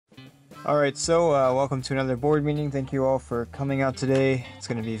Alright, so welcome to another board meeting. Thank you all for coming out today. It's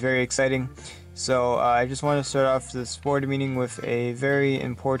going to be very exciting. So I just want to start off this board meeting with a very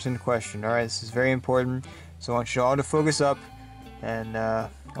important question. Alright, this is very important. So I want you all to focus up and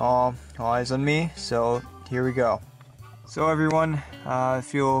all eyes on me. So here we go. So everyone,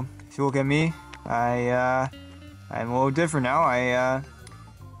 if you'll look at me, I'm a little different now. I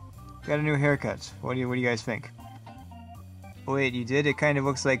got a new haircut. What do you guys think? Wait, you did? It kind of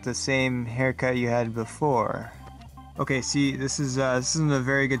looks like the same haircut you had before. Okay, see, this isn't a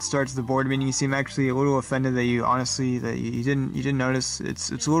very good start to the board meeting. You seem actually a little offended that you didn't notice.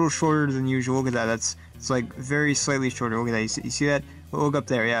 It's a little shorter than usual. Look at that. It's like very slightly shorter. Look at that. You see that? Look up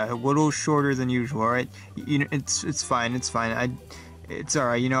there. Yeah, a little shorter than usual. All right. You know, it's fine. It's fine. It's all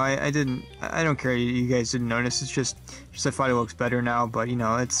right. You know, I don't care. You guys didn't notice. It's just I thought it looks better now. But you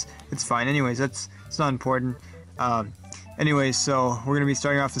know, it's fine. Anyways, it's not important. Anyways, so we're going to be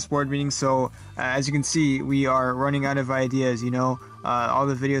starting off this board meeting. So as you can see, we are running out of ideas. You know, all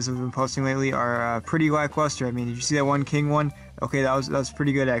the videos we've been posting lately are pretty lackluster. I mean, did you see that one king one? Okay, that was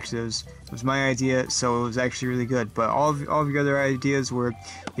pretty good actually. It was my idea, so it was actually really good. But all of your other ideas were,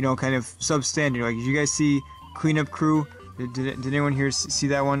 you know, kind of substandard. Like, did you guys see Cleanup Crew? Did anyone here see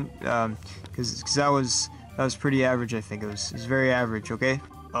that one? Because that was pretty average. I think it was very average. Okay.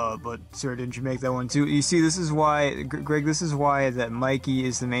 But sir, didn't you make that one too? You see, this is why, Greg, this is why that Mikey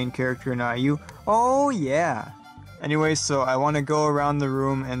is the main character, not you. Oh, yeah. Anyway, so I want to go around the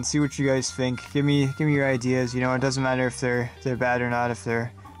room and see what you guys think. Give me your ideas. You know, it doesn't matter if they're bad or not, if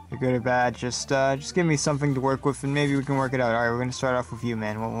they're good or bad. Just give me something to work with, and maybe we can work it out. All right, we're gonna start off with you,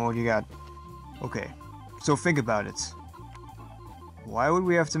 man. What do you got? Okay, so think about it. Why would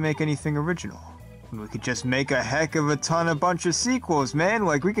we have to make anything original? We could just make a heck of a bunch of sequels, man.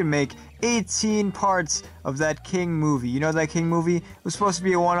 Like, we could make 18 parts of that King movie. You know that King movie? It was supposed to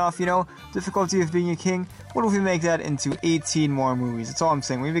be a one-off, you know? Difficulty of being a king. What if we make that into 18 more movies? That's all I'm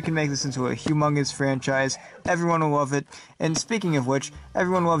saying. Maybe we can make this into a humongous franchise. Everyone will love it. And speaking of which,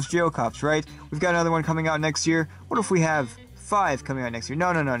 everyone loves Jail Cops, right? We've got another one coming out next year. What if we have 5 coming out next year?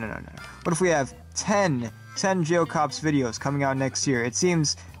 No. What if we have 10 Jail Cops videos coming out next year? It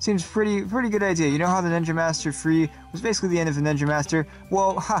seems pretty good idea. You know how the Ninja Master Free was basically the end of the Ninja Master?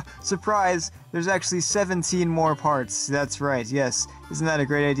 Well, surprise, there's actually 17 more parts. That's right, yes. Isn't that a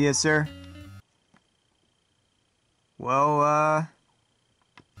great idea, sir? Well,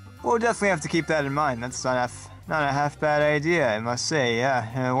 we'll definitely have to keep that in mind. That's not a half bad idea, I must say,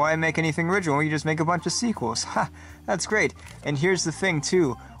 yeah. Why make anything original? You just make a bunch of sequels. That's great. And here's the thing,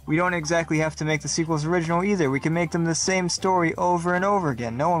 too. We don't exactly have to make the sequels original either. We can make them the same story over and over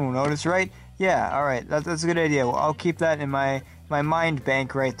again. No one will notice, right? Yeah, alright, that's a good idea. Well, I'll keep that in my mind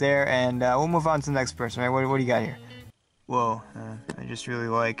bank right there, and we'll move on to the next person, right? What do you got here? Well, I just really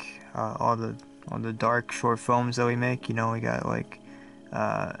like all the dark short films that we make. You know, we got like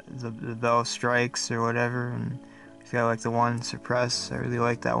the Bell Strikes or whatever, and we got like the one Suppress. I really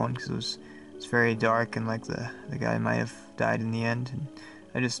like that one because it's very dark, and like the guy might have died in the end. And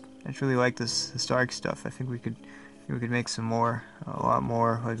I just really like this dark stuff. I think we could make some more, a lot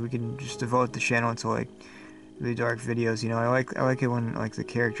more. Like, we can just devote the channel to like really dark videos. You know, I like it when like the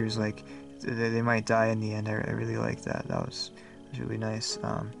characters, like they might die in the end. I really like that. That was really nice.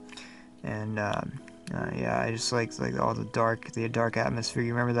 Yeah, I just like all the dark atmosphere.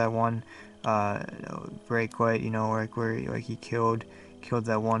 You remember that one Break White? You know, where he killed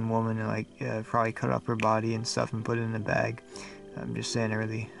that one woman and like probably cut up her body and stuff and put it in a bag. I'm just saying, I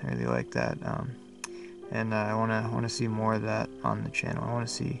really like that, and I wanna see more of that on the channel. I wanna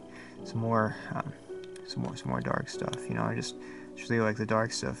see some more dark stuff. You know, I just really like the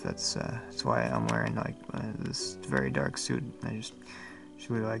dark stuff. That's why I'm wearing like this very dark suit. I just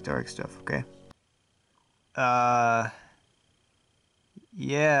really like dark stuff. Okay.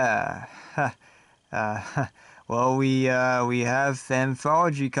 Yeah. Well, we have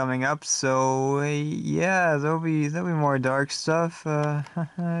Anthology coming up, so yeah, there'll be more dark stuff.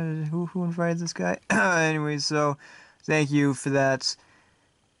 Who invited this guy? Anyway, so thank you for that.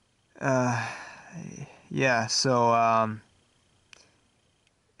 Yeah, so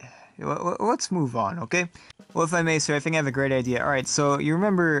let's move on, okay? Well, if I may, sir, I think I have a great idea. All right, so you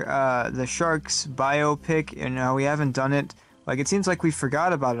remember the Sharks biopic, and we haven't done it. Like, it seems like we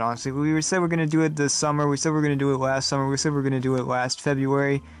forgot about it, honestly. We said we're going to do it this summer. We said we're going to do it last summer. We said we're going to do it last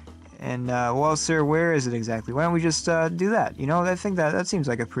February. And, well, sir, where is it exactly? Why don't we just do that? You know, I think that seems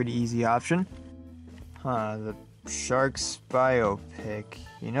like a pretty easy option. The Sharks biopic.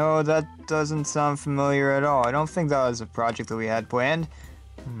 You know, that doesn't sound familiar at all. I don't think that was a project that we had planned.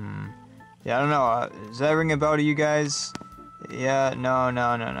 Yeah, I don't know. Does that ring a bell to you guys? Yeah, no.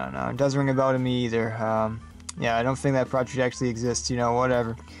 It doesn't ring a bell to me either. Yeah, I don't think that project actually exists. You know,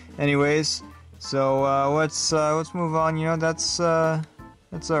 whatever. Anyways, so let's move on. You know, that's all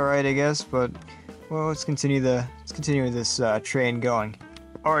right, I guess. But well, let's continue this train going.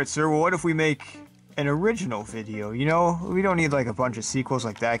 All right, sir. Well, what if we make an original video? You know, we don't need like a bunch of sequels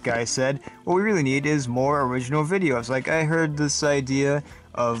like that guy said. What we really need is more original videos. Like, I heard this idea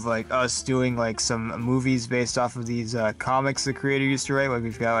of like us doing like some movies based off of these comics the creator used to write. Like,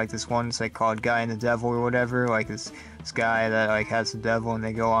 we've got like this one, it's like called Guy and the Devil or whatever. Like this guy that like has the devil and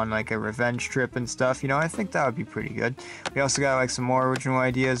they go on like a revenge trip and stuff. You know, I think that would be pretty good. We also got like some more original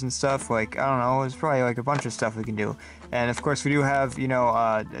ideas and stuff. Like, I don't know, there's probably like a bunch of stuff we can do. And of course we do have, you know,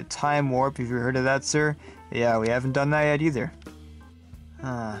 a time warp. Have you heard of that, sir? Yeah, we haven't done that yet either.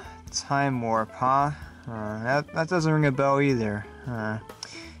 Time warp, huh? That doesn't ring a bell either.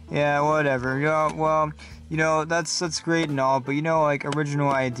 Yeah, whatever. Yeah, well, you know, that's great and all, but you know, like, original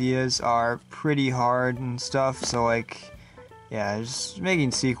ideas are pretty hard and stuff, so like, yeah, just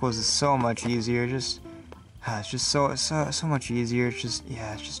making sequels is so much easier. It's just so much easier. It's just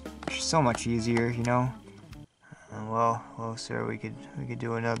so much easier, you know. Well, sir, we could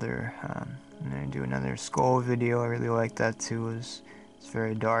do another skull video. I really like that too. It's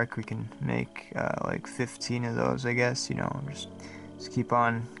very dark. We can make like 15 of those, I guess. You know, just keep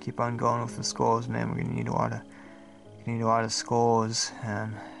on going with the skulls, man. We're gonna need a lot of skulls.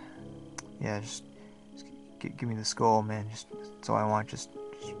 Yeah, just give me the skull, man. That's all I want. Just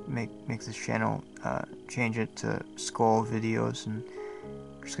make this channel change it to skull videos, and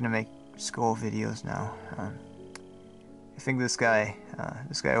we're just gonna make skull videos now. I think this guy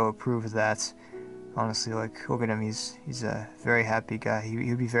will approve of that. Honestly, like, look at him. He's a very happy guy.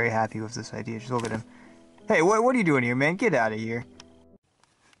 He'd be very happy with this idea. Just look at him. Hey, what are you doing here, man? Get out of here.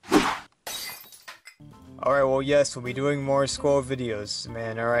 Alright, well, yes, we'll be doing more skull videos,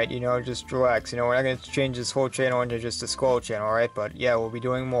 man. Alright, you know, just relax. You know, we're not going to change this whole channel into just a skull channel, alright? But, yeah, we'll be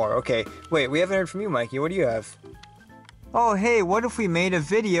doing more. Okay, wait, we haven't heard from you, Mikey. What do you have? Oh, hey, what if we made a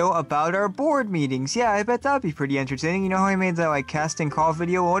video about our board meetings? Yeah, I bet that'd be pretty entertaining. You know how I made that, like, casting call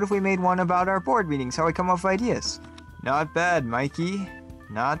video? Well, what if we made one about our board meetings? How we come up with ideas? Not bad, Mikey.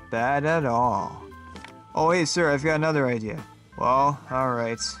 Not bad at all. Oh, hey, sir, I've got another idea. Well,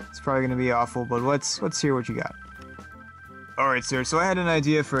 alright. It's probably gonna be awful, but let's hear what you got. Alright, sir, so I had an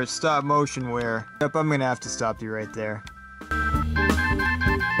idea for a stop motion where... Yep, I'm gonna have to stop you right there.